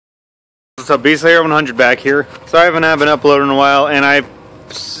What's up, Beastlayer 100 back here. Sorry I haven't uploaded in a while, and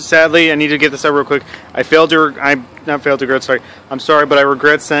sadly I need to get this out real quick. I'm sorry, but I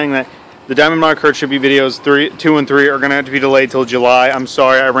regret saying that the Diamond Mark Hurt Tribute videos 2 and 3 are going to have to be delayed till July. I'm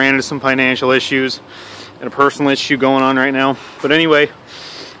sorry, I ran into some financial issues and a personal issue going on right now. But anyway,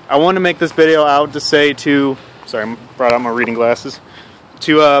 I want to make this video out to say to, sorry, I brought out my reading glasses,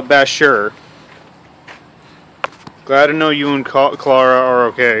 to Bashur. Glad to know you and Clara are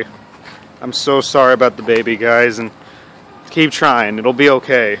okay. I'm so sorry about the baby, guys, and keep trying. It'll be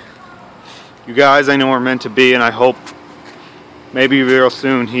okay. You guys, I know, are meant to be, and I hope maybe real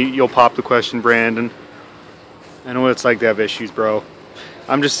soon you'll pop the question, Brandon. I know what it's like to have issues, bro.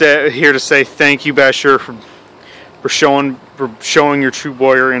 I'm just here to say thank you, Bashur, for showing your true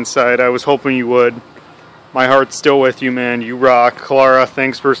warrior inside. I was hoping you would. My heart's still with you, man. You rock. Clara,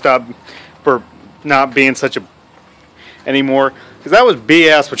 thanks for not being such a anymore, because that was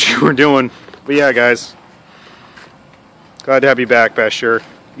BS what you were doing. But yeah, guys, glad to have you back, Bashur.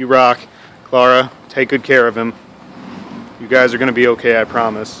 You rock. Clara, take good care of him. You guys are going to be okay, I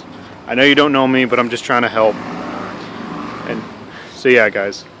promise. I know you don't know me, but I'm just trying to help. And so yeah,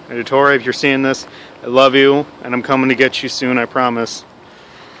 guys, and Tori, if you're seeing this, I love you, and I'm coming to get you soon, I promise.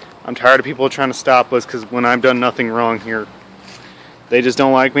 I'm tired of people trying to stop us, because when I've done nothing wrong here, they just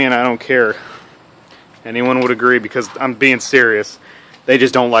don't like me, and I don't care. Anyone would agree, because I'm being serious. They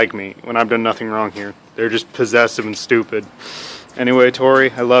just don't like me when I've done nothing wrong here. They're just possessive and stupid. Anyway,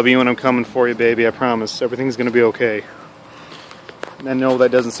 Tori, I love you, and I'm coming for you, baby, I promise. Everything's going to be okay. And I know that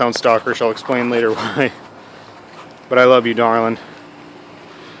doesn't sound stalkerish. I'll explain later why. But I love you, darling.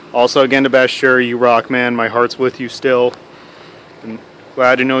 Also, again, to Bashur, you rock, man. My heart's with you still. And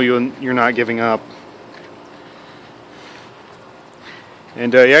glad to know you're not giving up.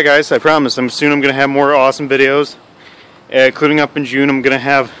 And yeah, guys, I promise. Soon I'm going to have more awesome videos. Including up in June, I'm going to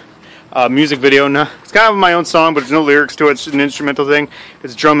have a music video. Now, it's kind of my own song, but there's no lyrics to it. It's just an instrumental thing.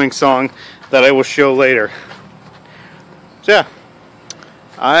 It's a drumming song that I will show later. So yeah,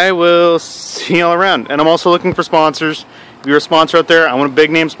 I will see y'all around. And I'm also looking for sponsors. If you're a sponsor out there, I want a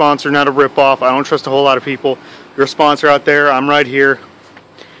big name sponsor, not a rip-off. I don't trust a whole lot of people. If you're a sponsor out there, I'm right here.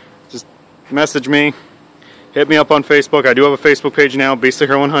 Just message me. Hit me up on Facebook. I do have a Facebook page now,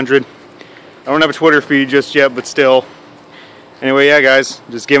 Beastlayer 100. I don't have a Twitter feed just yet, but still. Anyway, yeah, guys,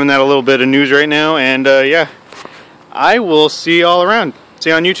 just giving that a little bit of news right now, and yeah, I will see you all around. See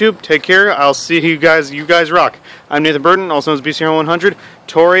you on YouTube. Take care. I'll see you guys. You guys rock. I'm Nathan Burton, also known as Beastlayer 100.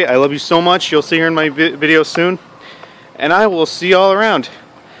 Tori, I love you so much. You'll see her in my video soon, and I will see you all around.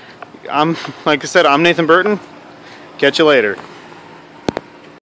 Like I said, I'm Nathan Burton. Catch you later.